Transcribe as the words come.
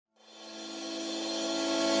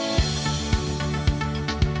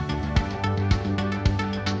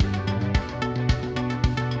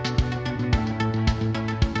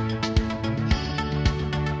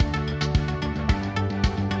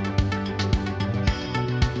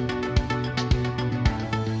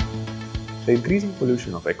The increasing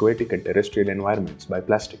pollution of aquatic and terrestrial environments by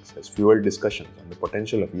plastics has fueled discussions on the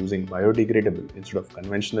potential of using biodegradable instead of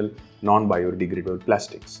conventional non-biodegradable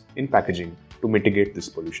plastics in packaging to mitigate this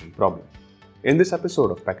pollution problem. In this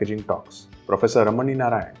episode of Packaging Talks, Professor Ramani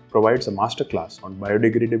Narayan provides a masterclass on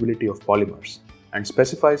biodegradability of polymers and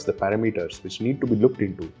specifies the parameters which need to be looked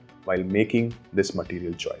into while making this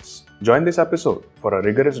material choice. Join this episode for a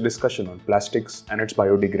rigorous discussion on plastics and its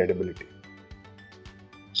biodegradability.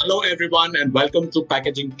 Hello, everyone, and welcome to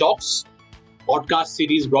Packaging Talks, podcast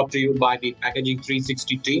series brought to you by the Packaging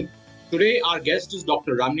 360 team. Today, our guest is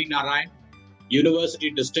Dr. Ramani Narayan, University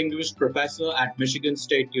Distinguished Professor at Michigan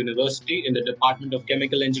State University in the Department of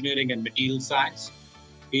Chemical Engineering and Material Science.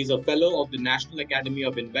 He is a Fellow of the National Academy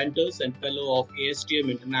of Inventors and Fellow of ASTM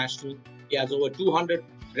International. He has over 200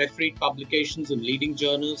 refereed publications in leading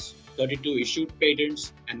journals, 32 issued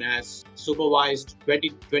patents, and has supervised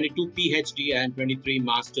 22 PhD and 23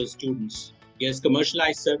 master's students. He has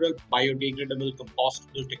commercialized several biodegradable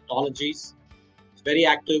compostable technologies. He's very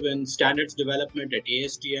active in standards development at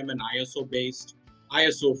ASTM and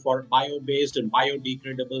ISO for bio-based and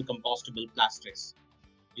biodegradable compostable plastics.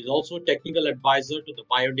 He's also a technical advisor to the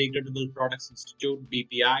Biodegradable Products Institute,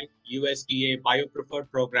 BPI, USDA BioPreferred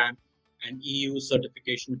Program, and EU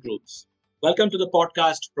certification groups. Welcome to the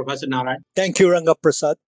podcast, Professor Narayan. Thank you, Ranga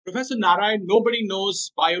Prasad. Professor Narayan, nobody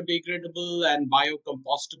knows biodegradable and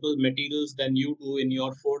biocompostable materials than you do in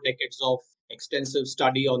your 4 decades of extensive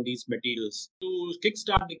study on these materials. To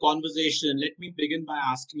kickstart the conversation, let me begin by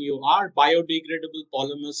asking you, are biodegradable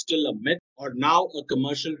polymers still a myth or now a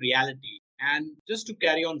commercial reality? And just to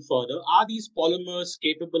carry on further, are these polymers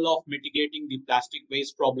capable of mitigating the plastic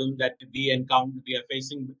waste problem that we are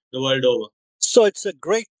facing the world over? So it's a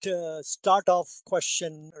great start-off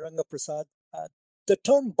question, Ranga Prasad. The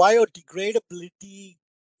term biodegradability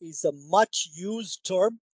is a much used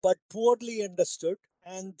term, but poorly understood.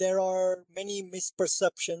 And there are many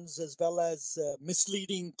misperceptions as well as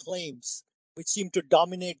misleading claims which seem to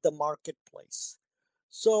dominate the marketplace.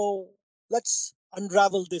 So let's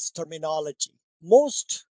unravel this terminology.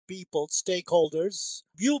 Most people, stakeholders,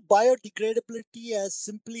 view biodegradability as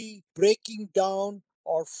simply breaking down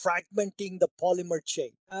or fragmenting the polymer chain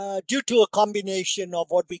due to a combination of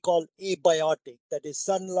what we call abiotic, that is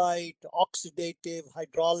sunlight, oxidative,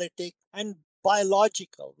 hydrolytic, and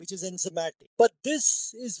biological, which is enzymatic. But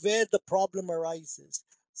this is where the problem arises.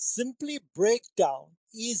 Simply breakdown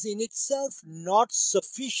is in itself not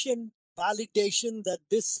sufficient validation that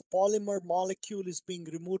this polymer molecule is being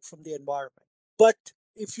removed from the environment. But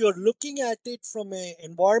if you're looking at it from an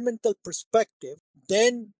environmental perspective,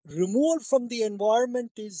 then removal from the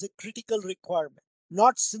environment is a critical requirement,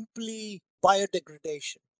 not simply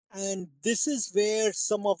biodegradation. And this is where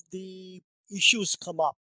some of the issues come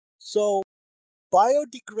up. So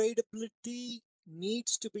biodegradability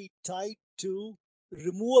needs to be tied to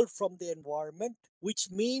removal from the environment, which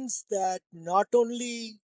means that not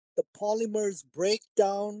only the polymers break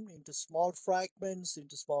down into small fragments,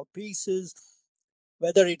 into small pieces,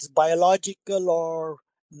 whether it's biological or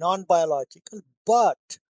non-biological,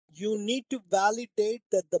 but you need to validate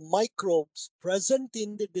that the microbes present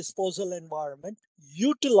in the disposal environment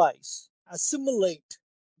utilize, assimilate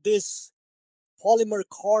this polymer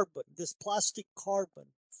carbon, this plastic carbon,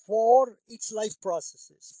 for its life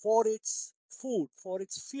processes, for its food, for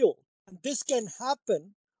its fuel. And this can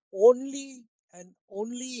happen only and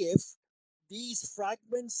only if these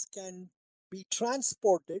fragments can be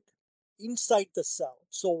transported inside the cell.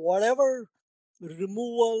 So whatever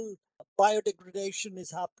removal, biodegradation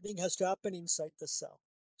is happening has to happen inside the cell.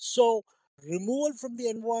 So removal from the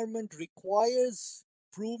environment requires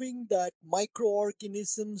proving that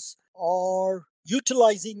microorganisms are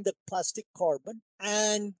utilizing the plastic carbon,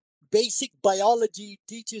 and basic biology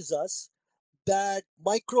teaches us that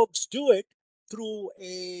microbes do it through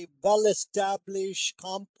a well-established,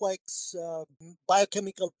 complex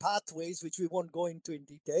biochemical pathways, which we won't go into in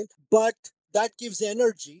detail, but that gives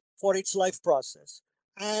energy for its life process.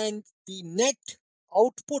 And the net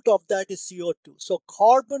output of that is CO2. So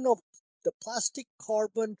carbon of the plastic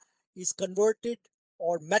carbon is converted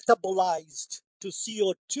or metabolized to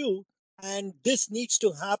CO2, and this needs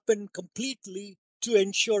to happen completely to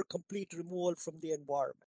ensure complete removal from the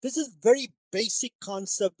environment. This is very basic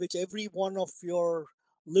concept which every one of your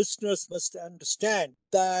listeners must understand,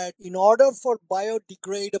 that in order for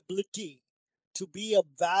biodegradability to be a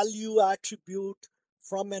value attribute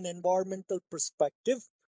from an environmental perspective,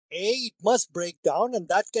 it must break down, and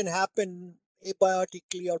that can happen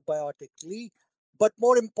abiotically or biotically. But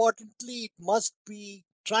more importantly, it must be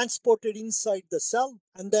transported inside the cell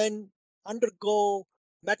and then undergo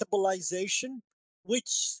metabolization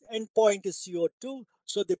which endpoint is CO2.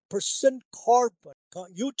 So the percent carbon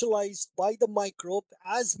utilized by the microbe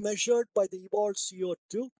as measured by the evolved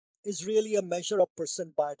CO2 is really a measure of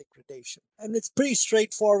percent biodegradation. And it's pretty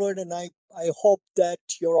straightforward, and I hope that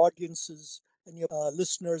your audiences and your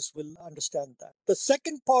listeners will understand that. The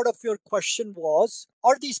second part of your question was,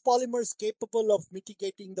 are these polymers capable of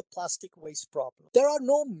mitigating the plastic waste problem? There are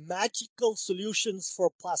no magical solutions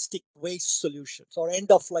for plastic waste solutions or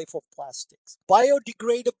end of life of plastics.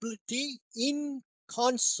 Biodegradability in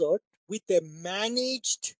concert with a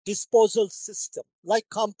managed disposal system like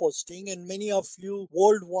composting, and many of you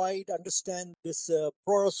worldwide understand this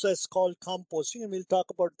process called composting, and we'll talk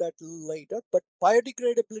about that later. But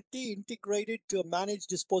biodegradability integrated to a managed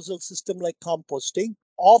disposal system like composting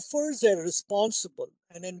offers a responsible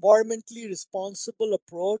and environmentally responsible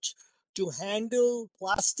approach to handle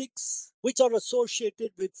plastics which are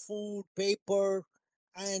associated with food, paper,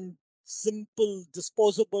 and simple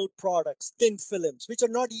disposable products, thin films, which are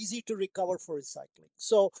not easy to recover for recycling.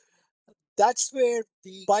 So that's where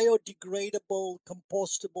the biodegradable,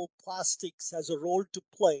 compostable plastics has a role to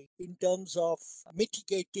play in terms of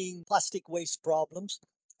mitigating plastic waste problems.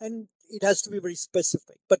 And it has to be very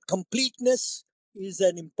specific. But completeness is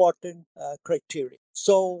an important criteria.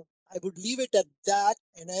 So I would leave it at that.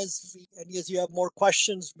 And as you have more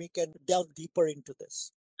questions, we can delve deeper into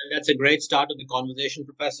this. And that's a great start to the conversation,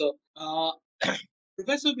 Professor.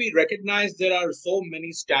 Professor, we recognize there are so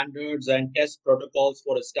many standards and test protocols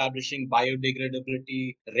for establishing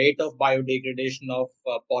biodegradability, rate of biodegradation of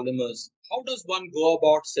polymers. How does one go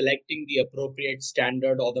about selecting the appropriate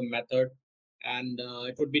standard or the method? And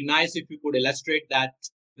it would be nice if you could illustrate that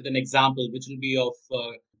with an example, which will be of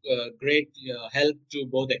great help to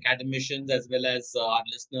both academicians as well as our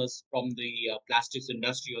listeners from the plastics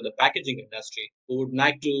industry or the packaging industry who would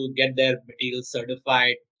like to get their materials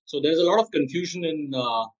certified. So there's a lot of confusion in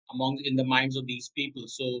the minds of these people.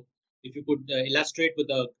 So if you could illustrate with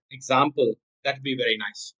an example, that would be very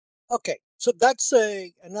nice. Okay, so that's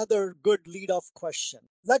another good lead-off question.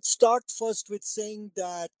 Let's start first with saying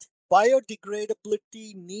that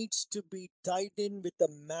biodegradability needs to be tied in with a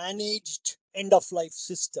managed end-of-life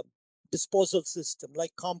system, disposal system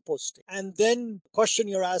like composting. And then the question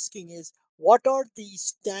you're asking is, what are the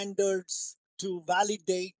standards to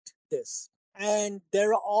validate this? And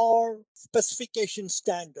there are specification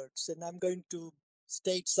standards, and I'm going to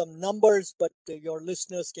state some numbers, but your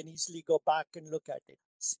listeners can easily go back and look at it.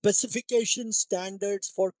 Specification standards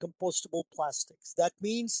for compostable plastics. That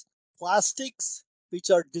means plastics which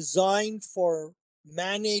are designed for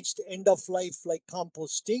managed end of life like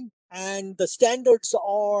composting. And the standards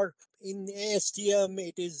are in ASTM,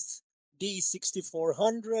 it is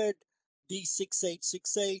D6400,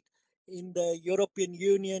 D6868. In the European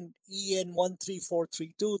Union, EN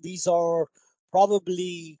 13432. These are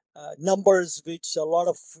probably numbers which a lot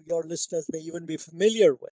of your listeners may even be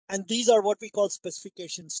familiar with. And these are what we call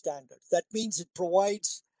specification standards. That means it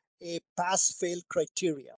provides a pass-fail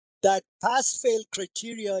criteria. That pass-fail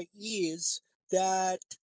criteria is that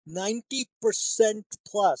 90%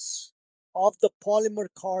 plus of the polymer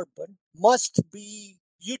carbon must be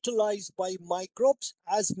utilized by microbes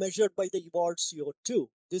as measured by the evolved CO2.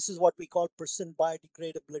 This is what we call percent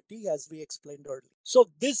biodegradability, as we explained earlier. So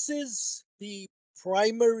this is the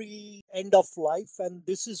primary end of life, and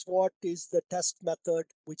this is what is the test method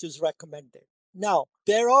which is recommended. Now,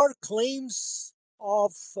 there are claims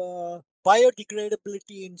of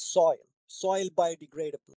biodegradability in soil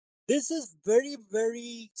biodegradability. This is very,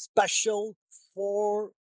 very special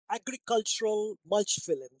for agricultural mulch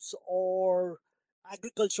films or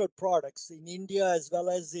agricultural products. In India as well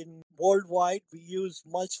as in worldwide, we use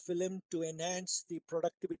mulch film to enhance the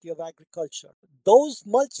productivity of agriculture. Those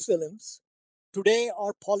mulch films today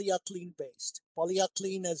are polyethylene based.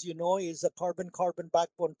 Polyethylene, as you know, is a carbon-carbon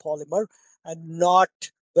backbone polymer and not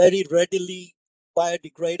very readily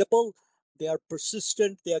biodegradable. They are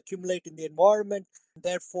persistent, they accumulate in the environment,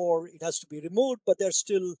 therefore it has to be removed, but they're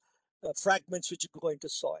still fragments which go into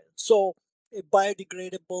soil. So a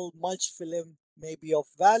biodegradable mulch film may be of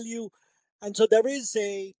value. And so there is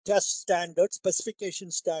a test standard, specification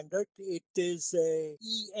standard. It is a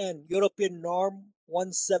EN, European norm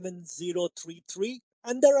 17033.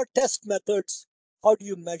 And there are test methods. How do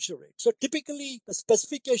you measure it? So typically, the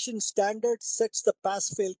specification standard sets the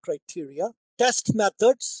pass-fail criteria. Test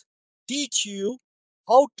methods teach you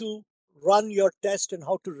how to run your test and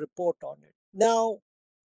how to report on it. Now,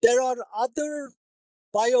 there are other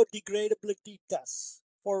biodegradability tests.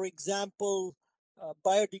 For example,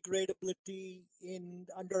 biodegradability in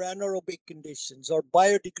under anaerobic conditions, or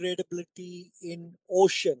biodegradability in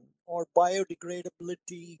ocean, or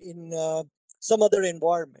biodegradability in some other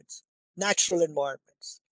environments, natural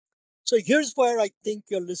environments. So here's where I think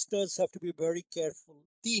your listeners have to be very careful.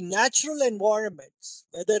 The natural environments,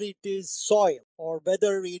 whether it is soil or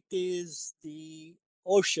whether it is the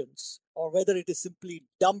oceans or whether it is simply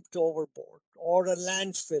dumped overboard or a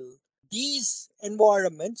landfill, these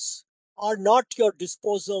environments are not your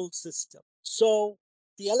disposal system. So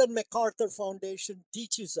the Ellen MacArthur Foundation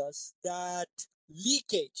teaches us that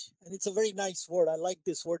leakage, and it's a very nice word, I like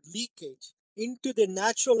this word, leakage, into the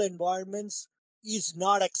natural environments is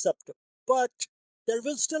not acceptable. But there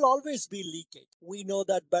will still always be leakage. We know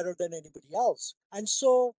that better than anybody else. And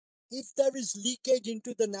so, if there is leakage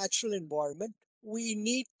into the natural environment, we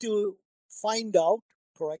need to find out,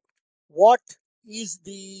 correct, what is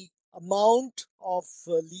the amount of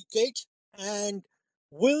leakage, and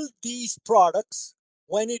will these products,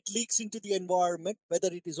 when it leaks into the environment, whether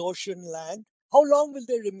it is ocean, land, how long will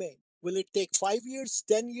they remain? Will it take 5 years,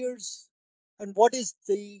 10 years? And what is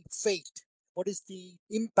the fate? What is the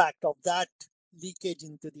impact of that leakage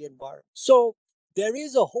into the environment? So there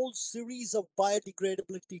is a whole series of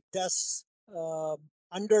biodegradability tests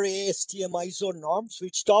under ASTM ISO norms,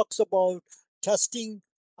 which talks about testing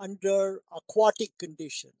under aquatic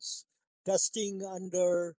conditions, testing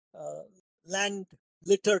under land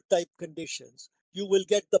litter type conditions. You will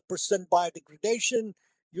get the percent biodegradation.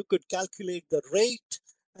 You could calculate the rate,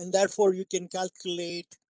 and therefore you can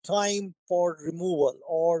calculate time for removal,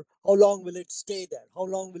 or how long will it stay there, how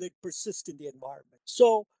long will it persist in the environment.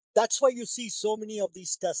 So that's why you see so many of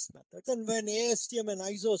these test methods. And when ASTM and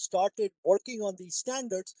ISO started working on these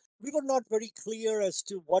standards, we were not very clear as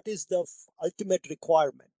to what is the ultimate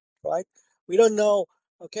requirement, right? We don't know,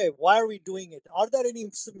 okay, why are we doing it? Are there any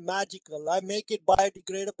magical, I make it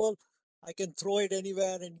biodegradable, I can throw it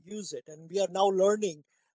anywhere and use it? And we are now learning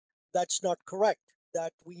that's not correct,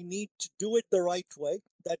 that we need to do it the right way,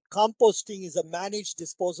 that composting is a managed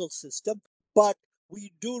disposal system, but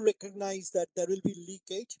we do recognize that there will be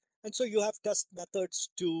leakage. And so you have test methods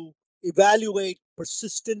to evaluate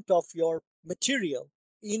persistence of your material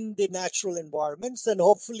in the natural environments, and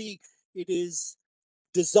hopefully it is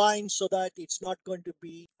designed so that it's not going to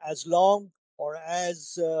be as long or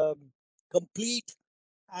as complete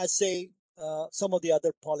as, say, some of the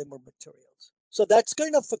other polymer materials. So that's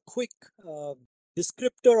kind of a quick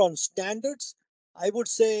descriptor on standards. I would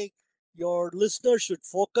say your listeners should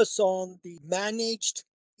focus on the managed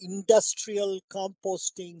industrial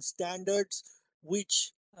composting standards,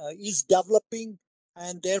 which is developing,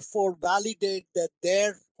 and therefore validate that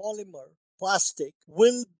their polymer plastic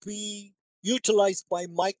will be utilized by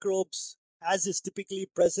microbes as is typically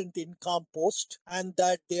present in compost, and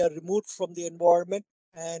that they are removed from the environment.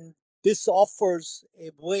 And this offers a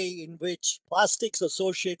way in which plastics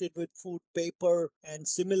associated with food, paper, and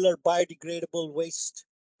similar biodegradable waste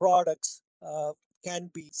products can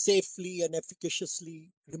be safely and efficaciously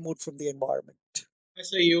removed from the environment.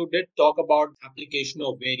 So you did talk about application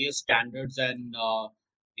of various standards and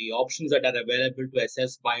the options that are available to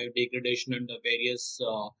assess biodegradation under various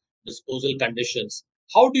disposal conditions.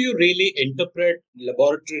 How do you really interpret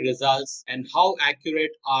laboratory results, and how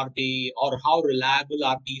accurate are the, or how reliable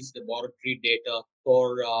are these laboratory data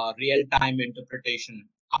for real-time interpretation?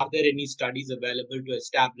 Are there any studies available to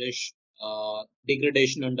establish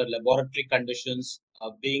degradation under laboratory conditions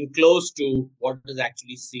being close to what is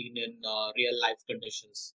actually seen in real life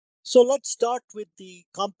conditions? So let's start with the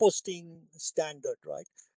composting standard, right?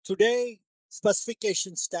 Today,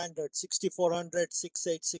 specification standard 6400,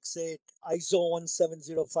 6868, ISO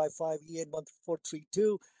 17055, EN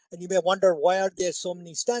 1432. And you may wonder, why are there so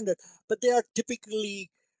many standards? But they are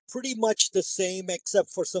typically pretty much the same, except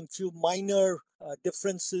for some few minor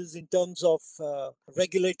differences in terms of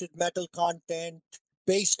regulated metal content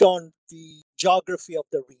based on the geography of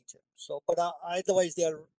the region. So, but otherwise they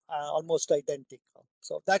are almost identical.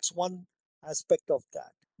 So that's one aspect of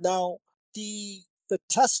that. Now, the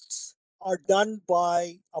tests are done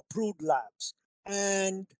by approved labs,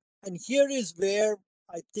 and here is where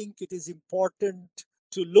I think it is important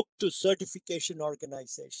to look to certification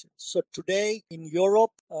organizations. So today in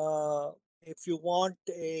Europe, if you want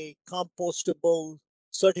a compostable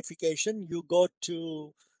certification, you go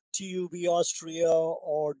to TUV Austria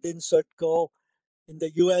or DINCERTCO. In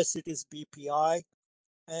the US, it is BPI.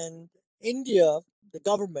 And India, the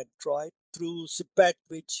government, right, through CIPET,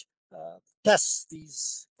 which tests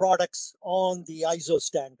these products on the ISO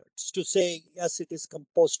standards to say, yes, it is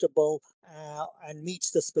compostable and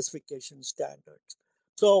meets the specification standards.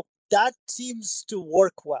 So that seems to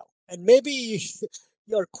work well. And maybe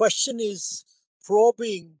your question is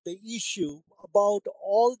probing the issue about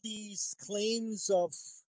all these claims of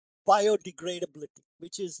biodegradability.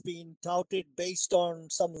 which is being touted based on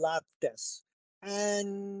some lab tests.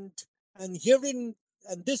 And and herein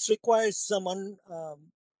and this requires some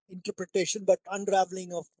interpretation, but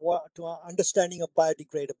unraveling of what to understanding of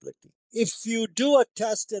biodegradability. If you do a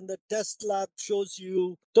test and the test lab shows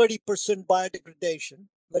you 30% biodegradation,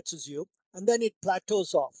 let's assume, and then it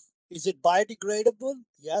plateaus off, is it biodegradable?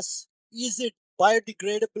 Yes. Is it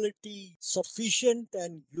biodegradability sufficient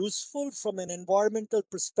and useful from an environmental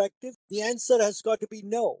perspective? The answer has got to be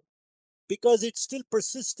no, because it's still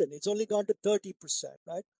persistent. It's only gone to 30%,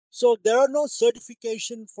 right? So there are no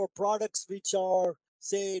certification for products which are,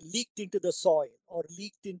 say, leaked into the soil or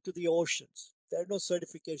leaked into the oceans. There are no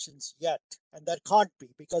certifications yet, and that can't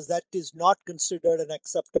be, because that is not considered an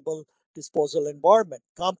acceptable disposal environment.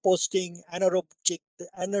 Composting,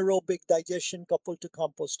 anaerobic digestion coupled to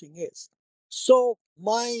composting is. So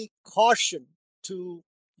my caution to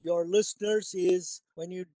your listeners is,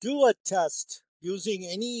 when you do a test using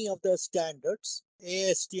any of the standards,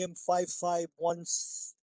 ASTM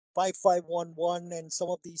 5511, and some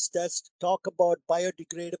of these tests talk about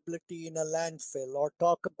biodegradability in a landfill or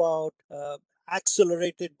talk about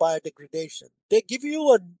accelerated biodegradation. They give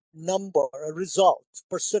you a number, a result,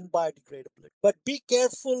 percent biodegradability. But be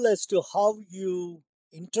careful as to how you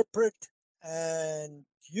interpret and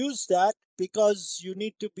use that, because you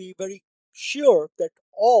need to be very sure that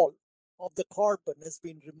all of the carbon has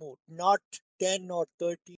been removed, not 10 or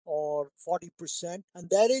 30 or 40%. And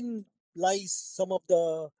therein lies some of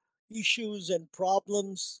the issues and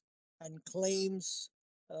problems and claims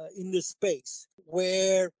in this space,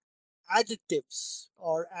 where additives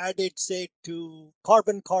are added, say, to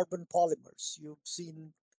carbon polymers. You've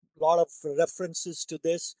seen a lot of references to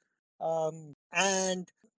this. And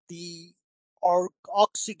the or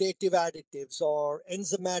oxidative additives or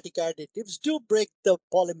enzymatic additives do break the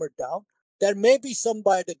polymer down. There may be some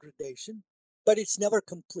biodegradation, but it's never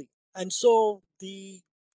complete. And so the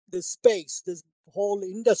space, this whole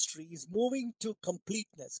industry is moving to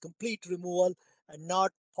completeness, complete removal, and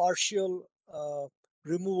not partial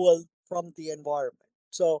removal from the environment.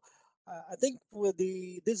 So I think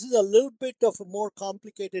this is a little bit of a more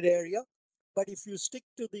complicated area, but if you stick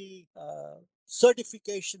to the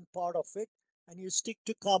certification part of it, and you stick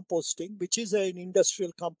to composting, which is an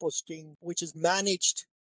industrial composting, which is managed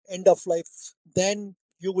end of life, then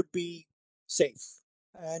you would be safe.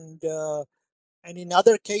 And in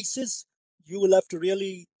other cases, you will have to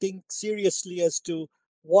really think seriously as to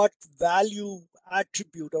what value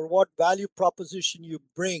attribute or what value proposition you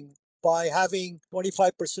bring by having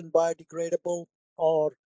 25% biodegradable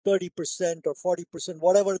or 30% or 40%,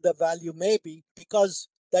 whatever the value may be, because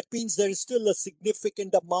that means there is still a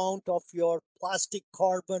significant amount of your plastic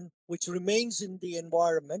carbon which remains in the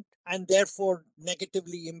environment and therefore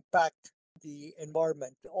negatively impact the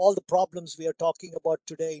environment. All the problems we are talking about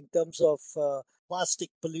today in terms of plastic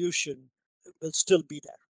pollution will still be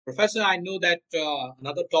there. Professor, I know that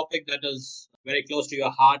another topic that is very close to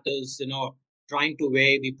your heart is, trying to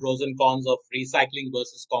weigh the pros and cons of recycling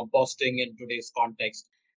versus composting in today's context.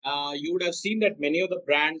 You would have seen that many of the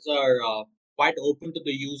brands are quite open to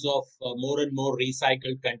the use of more and more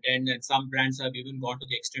recycled content, and some brands have even gone to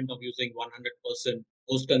the extent of using 100%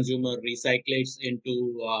 post-consumer recyclates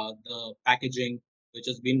into the packaging, which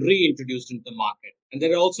has been reintroduced into the market. And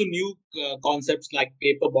there are also new concepts like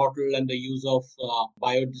paper bottle and the use of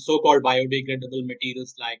so-called biodegradable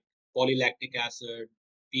materials like polylactic acid,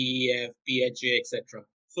 PEF, PHA, etc.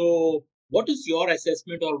 So, what is your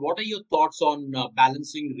assessment, or what are your thoughts on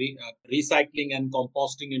balancing recycling and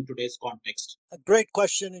composting in today's context? A great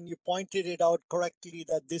question, and you pointed it out correctly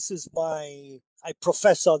that I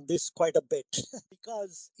profess on this quite a bit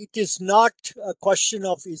because it is not a question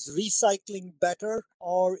of is recycling better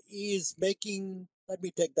or is making, let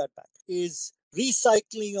me take that back, is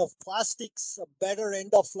recycling of plastics a better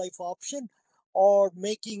end of life option, or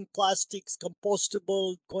making plastics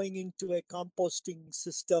compostable, going into a composting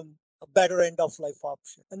system, a better end of life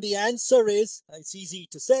option? And the answer is, it's easy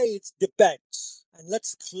to say, it depends. And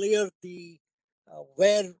let's clear the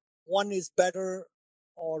where one is better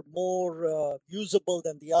or more usable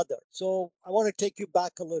than the other. So I want to take you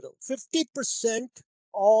back a little. 50%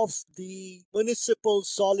 of the municipal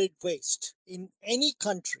solid waste in any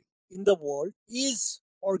country in the world is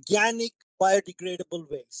organic biodegradable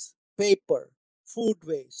waste. Paper, food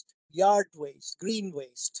waste, yard waste, green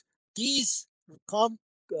waste. These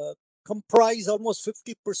comprise almost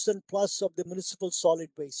 50% plus of the municipal solid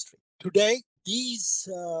waste stream. Today, these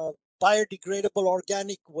biodegradable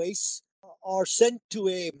organic wastes are sent to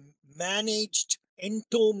a managed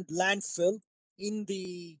entombed landfill in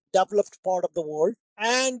the developed part of the world,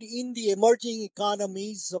 And in the emerging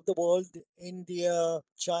economies of the world, India,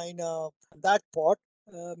 China, that part,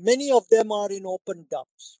 many of them are in open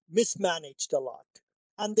dumps, mismanaged a lot,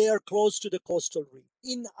 and they are close to the coastal reef.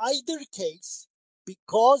 In either case,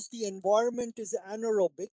 because the environment is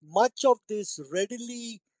anaerobic, much of this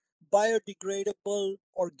readily biodegradable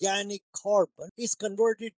organic carbon is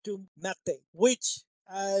converted to methane, which,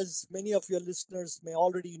 as many of your listeners may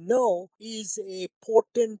already know, is a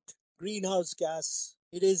potent greenhouse gas.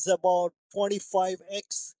 It is about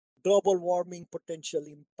 25x global warming potential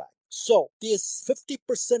impact. So, this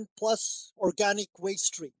 50% plus organic waste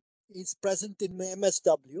stream is present in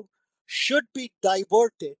MSW should be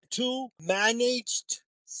diverted to managed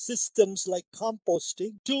systems like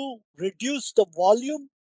composting to reduce the volume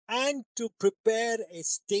and to prepare a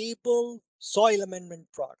stable soil amendment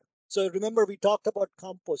product. So remember, we talked about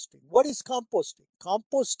composting. What is composting?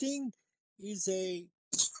 Composting is a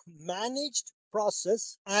managed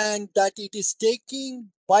process, and that it is taking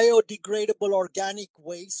biodegradable organic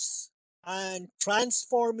wastes and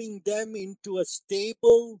transforming them into a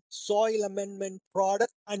stable soil amendment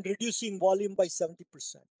product and reducing volume by 70%,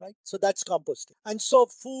 right? So that's composting. And so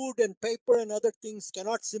food and paper and other things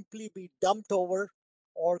cannot simply be dumped over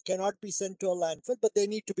or cannot be sent to a landfill, but they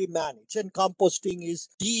need to be managed. And composting is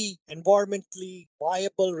the environmentally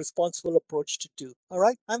viable, responsible approach to do. All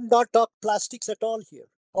right. I'm not talking plastics at all here.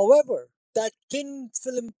 However, that thin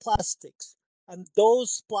film plastics and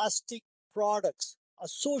those plastic products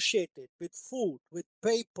associated with food, with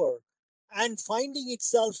paper, and finding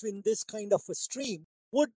itself in this kind of a stream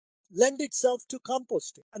would lend itself to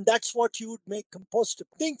composting. And that's what you would make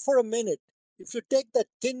compostable. Think for a minute, if you take that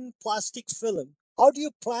thin plastic film, how do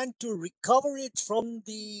you plan to recover it from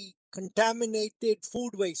the contaminated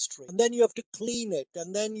food waste stream? And then you have to clean it,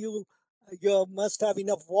 and then you must have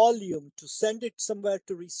enough volume to send it somewhere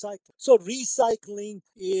to recycle. So recycling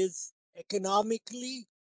is economically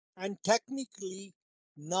and technically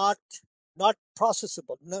not not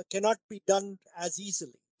processable, cannot be done as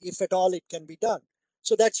easily, if at all it can be done.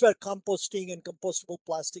 So that's where composting and compostable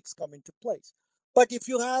plastics come into place. But if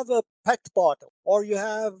you have a PET bottle, or you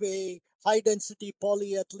have a high density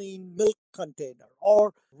polyethylene milk container,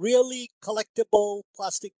 or really collectible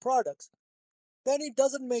plastic products, then it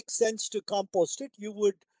doesn't make sense to compost it. You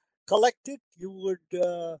would collect it, you would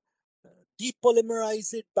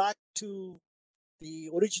depolymerize it back to the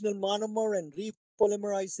original monomer and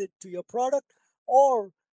repolymerize it to your product,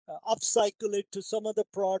 or upcycle it to some other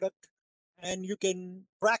product, and you can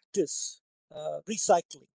practice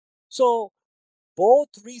recycling. So both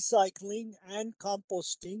recycling and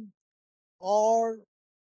composting are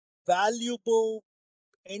valuable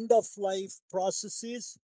end of life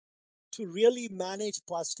processes to really manage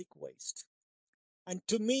plastic waste. And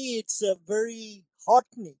to me, it's very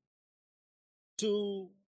heartening to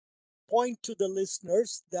point to the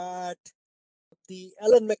listeners that the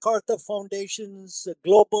Ellen MacArthur Foundation's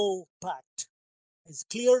Global Pact is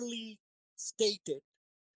clearly stated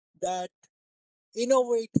that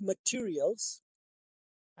innovate materials,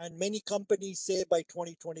 and many companies say by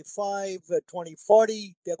 2025,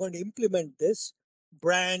 2040, they're going to implement this,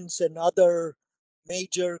 brands and other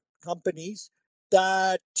major companies,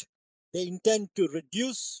 that they intend to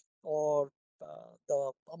reduce or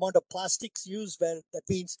the amount of plastics used, where that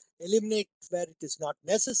means eliminate where it is not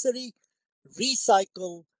necessary,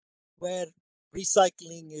 recycle where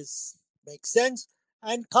recycling is makes sense,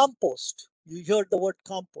 and compost. You hear the word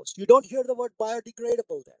compost. You don't hear the word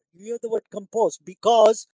biodegradable there. You hear the word compost,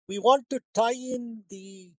 because we want to tie in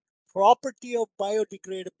the property of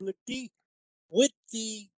biodegradability with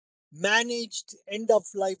the managed end of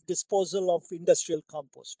life disposal of industrial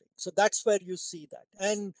composting. So that's where you see that.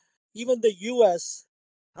 And even the US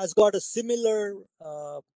has got a similar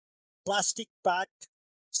plastic pact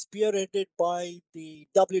spearheaded by the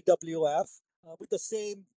WWF with the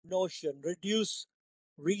same notion: reduce,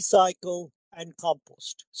 recycle, and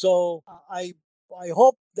compost. So I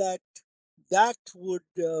hope that that would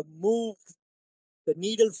move the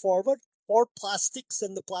needle forward for plastics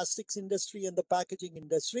and the plastics industry and the packaging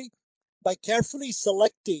industry by carefully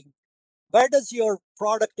selecting where does your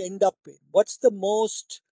product end up in? What's the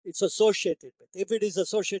most it's associated with? If it is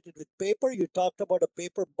associated with paper, you talked about a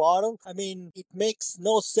paper bottle. I mean, it makes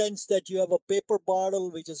no sense that you have a paper bottle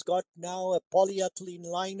which has got now a polyethylene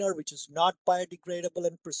liner which is not biodegradable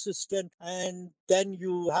and persistent, and then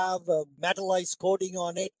you have a metallized coating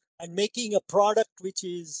on it, and making a product which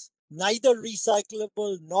is neither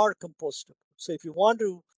recyclable nor compostable. So if you want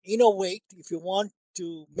to innovate, if you want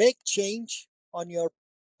to make change on your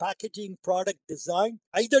packaging product design,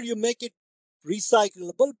 either you make it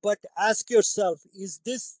recyclable, but ask yourself, is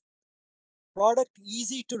this product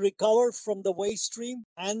easy to recover from the waste stream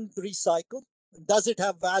and recycle? Does it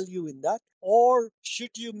have value in that? Or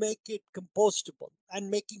should you make it compostable? And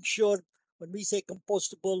making sure when we say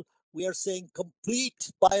compostable, we are saying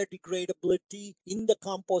complete biodegradability in the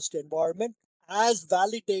compost environment as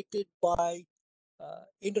validated by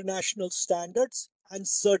international standards and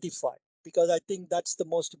certified, because I think that's the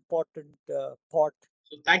most important part.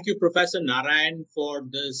 So thank you, Professor Narayan, for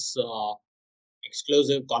this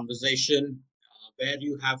exclusive conversation where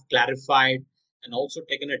you have clarified and also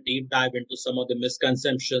taken a deep dive into some of the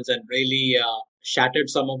misconceptions and really shattered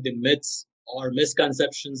some of the myths or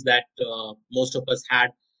misconceptions that most of us had.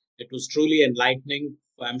 It was truly enlightening.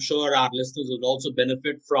 I'm sure our listeners will also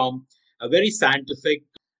benefit from a very scientific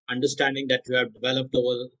understanding that you have developed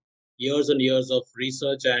over years and years of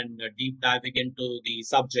research and deep diving into the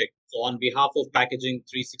subject. So, on behalf of Packaging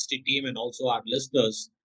 360 team and also our listeners,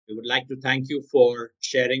 we would like to thank you for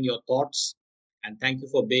sharing your thoughts and thank you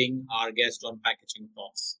for being our guest on Packaging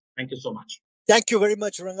Talks. Thank you so much. Thank you very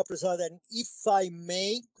much, Rangaprasad. And if I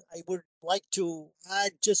may, I would like to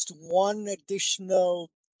add just one additional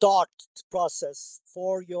thought process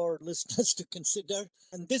for your listeners to consider.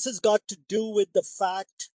 And this has got to do with the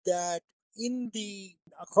fact that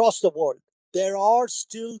across the world, there are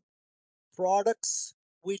still products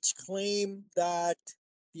which claim that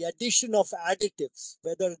the addition of additives,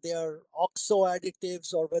 whether they are oxo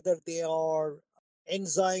additives or whether they are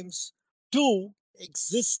enzymes, to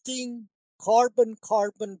existing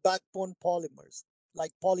carbon-carbon backbone polymers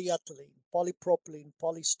like polyethylene, polypropylene,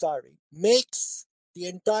 polystyrene, makes the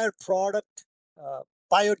entire product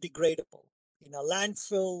biodegradable in a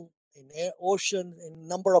landfill, in ocean, in a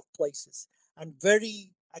number of places, and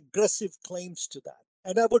very aggressive claims to that.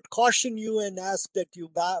 And I would caution you and ask that you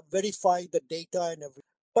verify the data and everything.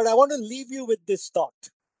 But I want to leave you with this thought.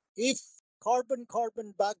 If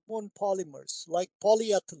carbon-carbon backbone polymers like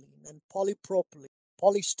polyethylene and polypropylene,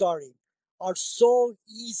 polystyrene are so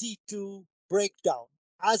easy to break down,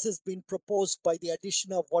 as has been proposed by the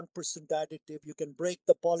addition of 1% additive, you can break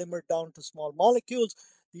the polymer down to small molecules.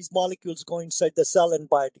 These molecules go inside the cell and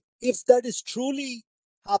biodegrade. If that is truly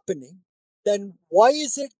happening, then why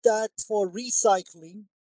is it that for recycling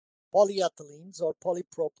polyethylenes or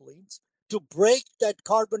polypropylenes, to break that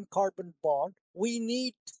carbon-carbon bond, we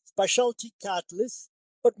need specialty catalysts,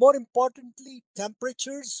 but more importantly,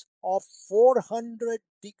 temperatures of 400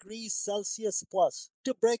 degrees Celsius plus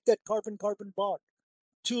to break that carbon-carbon bond,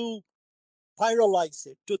 to pyrolyze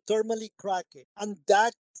it, to thermally crack it. And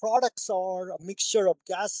that products are a mixture of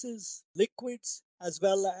gases, liquids, as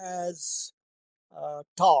well as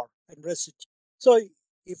tar and residue. So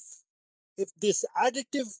if this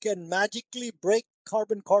additive can magically break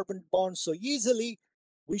carbon-carbon bonds so easily,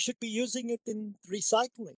 we should be using it in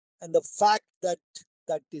recycling. And the fact that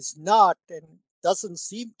that is not and doesn't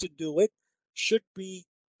seem to do it should be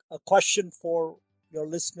a question for your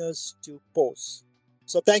listeners to pose.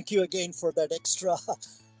 So thank you again for that extra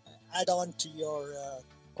add-on to your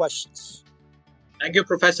questions. Thank you,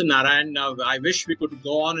 Professor Narayan. I wish we could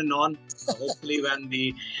go on and on. Hopefully, when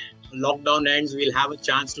the lockdown ends, we'll have a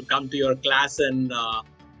chance to come to your class and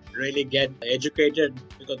really get educated,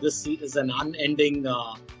 because this is an unending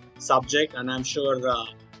subject, and I'm sure our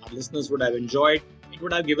listeners would have enjoyed. It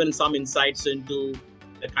would have given some insights into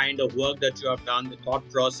the kind of work that you have done, the thought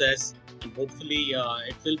process, and hopefully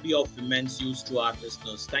it will be of immense use to our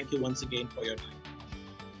listeners. Thank you once again for your time.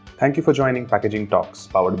 Thank you for joining Packaging Talks,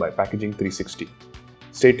 powered by Packaging 360.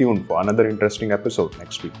 Stay tuned for another interesting episode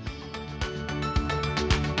next week.